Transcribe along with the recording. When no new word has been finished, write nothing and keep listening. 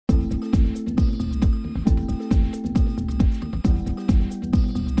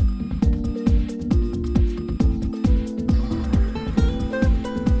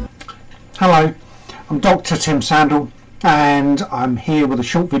Hello, I'm Dr. Tim Sandle and I'm here with a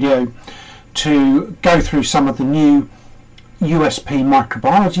short video to go through some of the new USP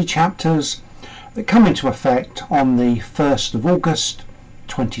Microbiology chapters that come into effect on the 1st of August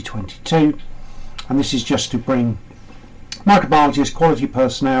 2022, and this is just to bring microbiologists, quality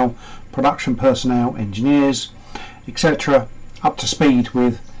personnel, production personnel, engineers, etc. up to speed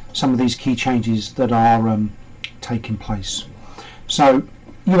with some of these key changes that are taking place. So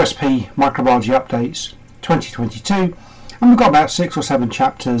USP Microbiology Updates 2022, and we've got about 6 or 7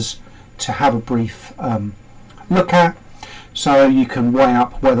 chapters to have a brief look at, so you can weigh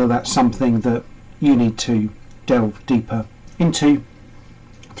up whether that's something that you need to delve deeper into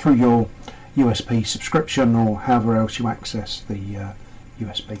through your USP subscription or however else you access the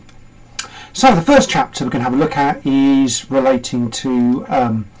USP. So the first chapter we're going to have a look at is relating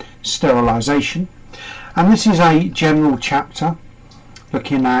to sterilisation, and this is a general chapter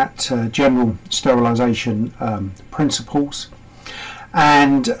looking at general sterilisation principles,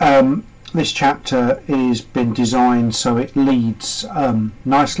 and this chapter has been designed so it leads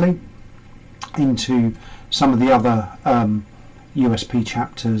nicely into some of the other USP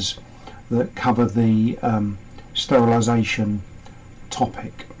chapters that cover the sterilisation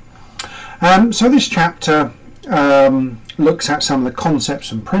topic. So this chapter looks at some of the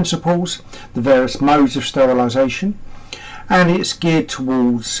concepts and principles, the various modes of sterilisation, and it's geared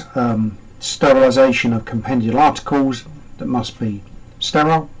towards sterilisation of compendial articles that must be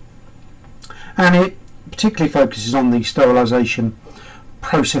sterile, and it particularly focuses on the sterilisation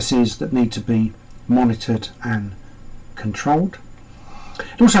processes that need to be monitored and controlled.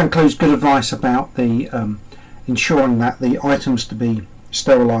 It also includes good advice about the ensuring that the items to be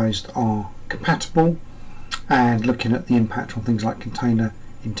sterilised are compatible, and looking at the impact on things like container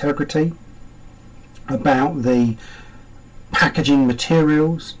integrity, about the packaging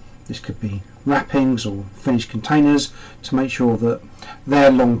materials. This could be wrappings or finished containers, to make sure that their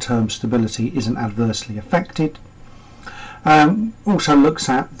long-term stability isn't adversely affected. Also looks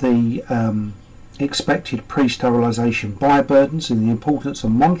at the expected pre-sterilisation bioburdens and the importance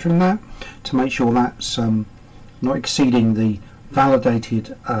of monitoring that to make sure that's not exceeding the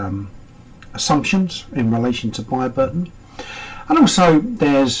validated assumptions in relation to bioburden. And also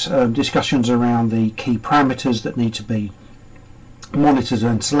there's discussions around the key parameters that need to be monitored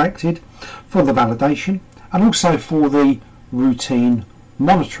and selected for the validation, and also for the routine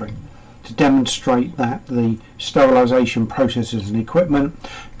monitoring to demonstrate that the sterilisation processes and equipment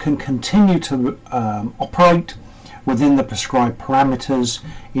can continue to operate within the prescribed parameters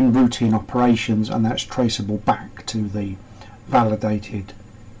in routine operations, and that's traceable back to the validated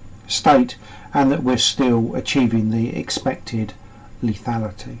state, and that we're still achieving the expected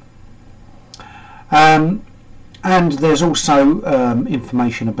lethality. And there's also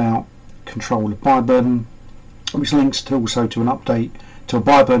information about control of bioburden, which links to also to an update to a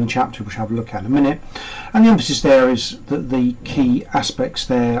bioburden chapter, which I'll have a look at in a minute. And the emphasis there is that the key aspects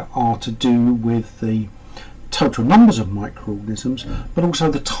there are to do with the total numbers of microorganisms, but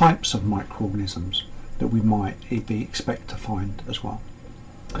also the types of microorganisms that we might be expect to find as well.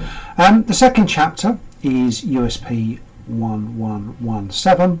 The second chapter is USP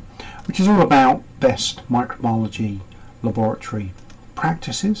 1117, which is all about best microbiology laboratory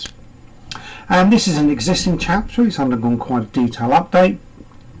practices, and this is an existing chapter. It's undergone quite a detailed update,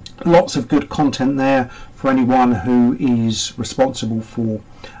 lots of good content there for anyone who is responsible for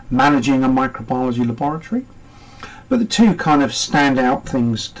managing a microbiology laboratory. But the two kind of standout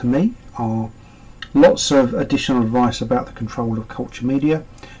things to me are lots of additional advice about the control of culture media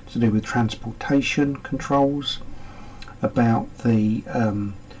to do with transportation controls, about the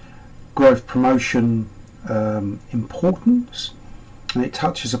growth promotion importance, and it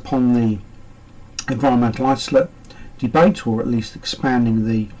touches upon the environmental isolate debate, or at least expanding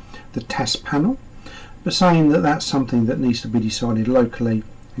the test panel, but saying that that's something that needs to be decided locally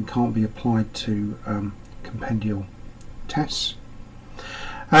and can't be applied to compendial tests.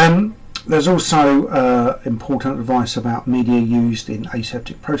 There's also important advice about media used in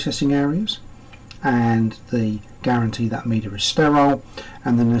aseptic processing areas, and the guarantee that media is sterile,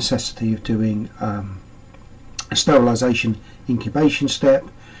 and the necessity of doing a sterilisation incubation step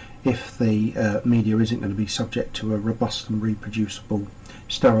if the media isn't going to be subject to a robust and reproducible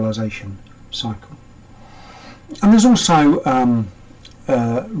sterilisation cycle. And there's also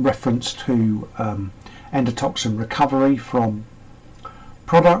reference to endotoxin recovery from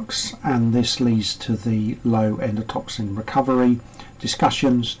products, and this leads to the low endotoxin recovery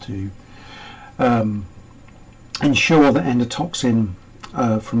discussions to ensure that endotoxin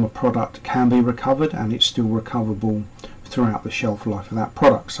from a product can be recovered, and it's still recoverable throughout the shelf life of that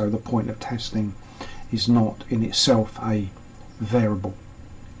product. So the point of testing is not in itself a variable.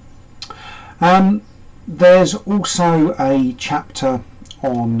 There's also a chapter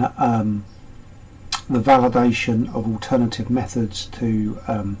on the validation of alternative methods to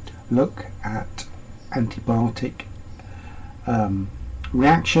look at antibiotic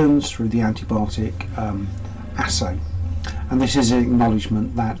reactions through the antibiotic assay. And this is an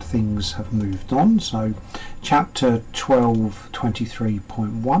acknowledgement that things have moved on. So chapter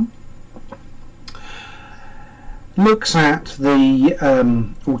 1223.1 looks at the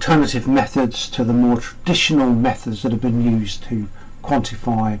alternative methods to the more traditional methods that have been used to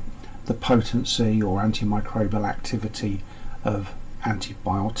quantify the potency or antimicrobial activity of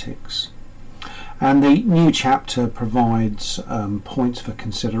antibiotics. And the new chapter provides points for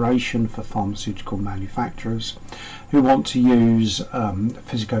consideration for pharmaceutical manufacturers who want to use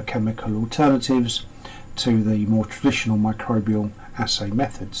physicochemical alternatives to the more traditional microbial assay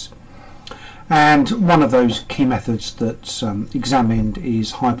methods. And one of those key methods that's examined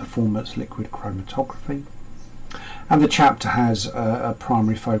is high performance liquid chromatography. And the chapter has a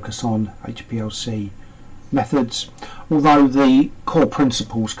primary focus on HPLC methods, although the core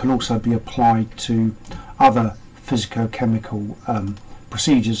principles can also be applied to other physicochemical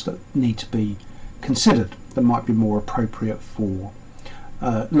procedures that need to be considered that might be more appropriate for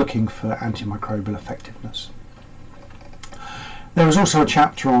looking for antimicrobial effectiveness. There is also a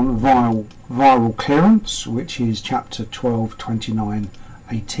chapter on viral clearance, which is chapter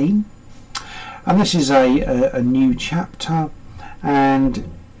 1229.18, and this is a new chapter, and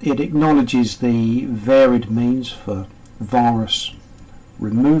it acknowledges the varied means for virus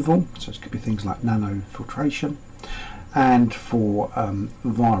removal, so it could be things like nanofiltration, and for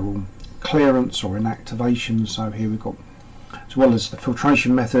viral clearance or inactivation. So here we've got, as well as the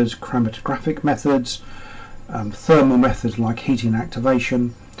filtration methods, chromatographic methods, thermal methods like heating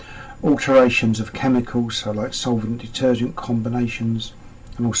activation, alterations of chemicals, so like solvent detergent combinations,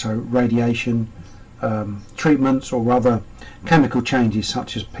 and also radiation treatments or other chemical changes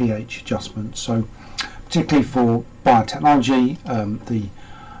such as pH adjustments. So particularly for biotechnology, the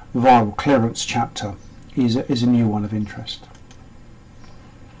viral clearance chapter is a new one of interest.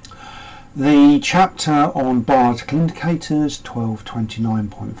 The chapter on biological indicators,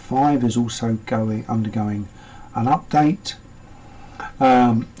 1229.5, is also undergoing an update.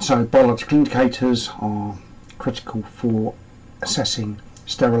 So biological indicators are critical for assessing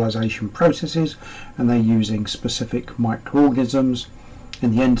sterilisation processes, and they're using specific microorganisms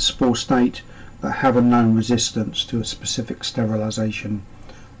in the endospore state that have a known resistance to a specific sterilisation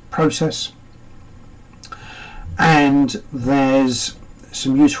process. And there's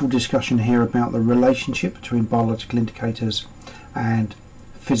some useful discussion here about the relationship between biological indicators and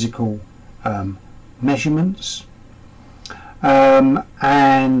physical measurements,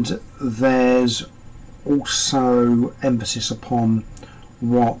 and there's also emphasis upon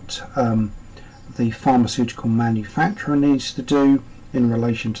what the pharmaceutical manufacturer needs to do in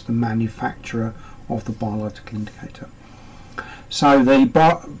relation to the manufacturer of the biological indicator. So the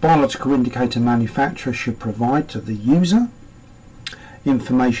biological indicator manufacturer should provide to the user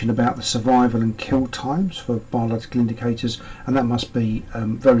information about the survival and kill times for biological indicators, and that must be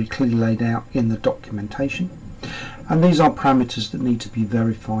very clearly laid out in the documentation. And these are parameters that need to be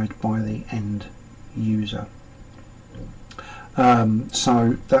verified by the end user.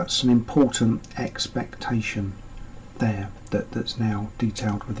 So that's an important expectation there that's now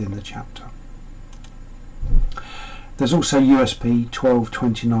detailed within the chapter. There's also USP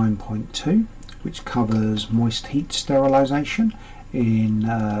 1229.2, which covers moist heat sterilisation, and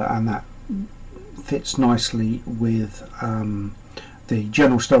that fits nicely with the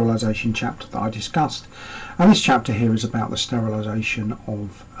general sterilisation chapter that I discussed. And this chapter here is about the sterilisation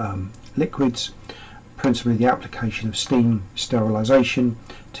of liquids, principally the application of steam sterilisation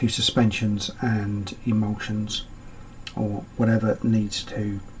to suspensions and emulsions, or whatever needs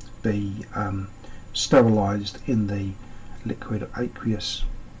to be sterilised in the liquid aqueous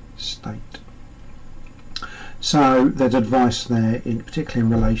state. So there's advice there, particularly in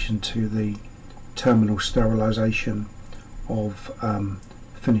relation to the terminal sterilisation of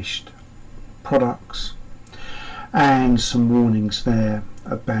finished products, and some warnings there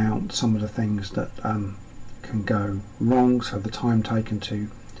about some of the things that can go wrong. So the time taken to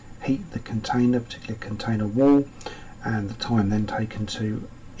heat the container, particularly container wall, and the time then taken to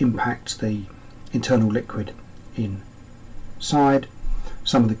impact the internal liquid inside.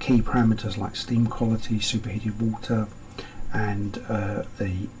 Some of the key parameters like steam quality, superheated water, and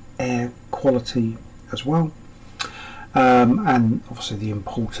the air quality as well, and obviously the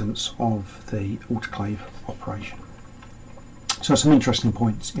importance of the autoclave operation. So some interesting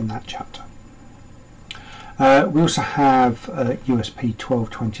points in that chapter. We also have USP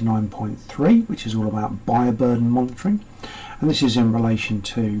 1229.3, which is all about bioburden monitoring, and this is in relation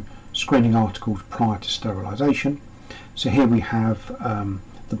to screening articles prior to sterilisation. So here we have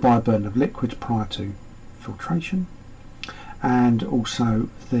the bioburden of liquids prior to filtration, and also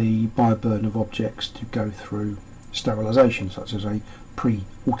the bioburden of objects to go through sterilisation, such as a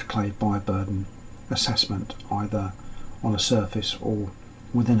pre-autoclave bioburden assessment, either on a surface or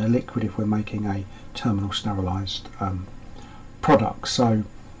within a liquid if we're making a terminal sterilised product. So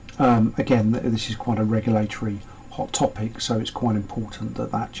again, this is quite a regulatory hot topic, so it's quite important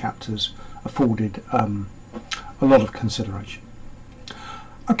that that chapter's afforded a lot of consideration.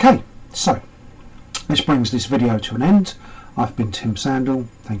 Okay, so this brings this video to an end. I've been Tim Sandle.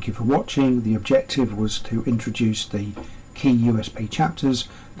 Thank you for watching. The objective was to introduce the key USP chapters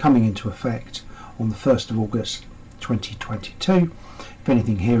coming into effect on the 1st of August 2022. If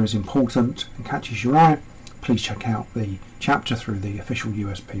anything here is important and catches your eye, please check out the chapter through the official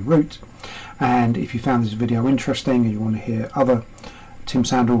USP route. And if you found this video interesting and you want to hear other Tim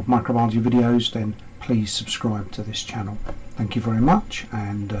Sandle microbiology videos, then please subscribe to this channel. Thank you very much,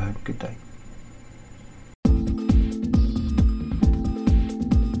 and good day.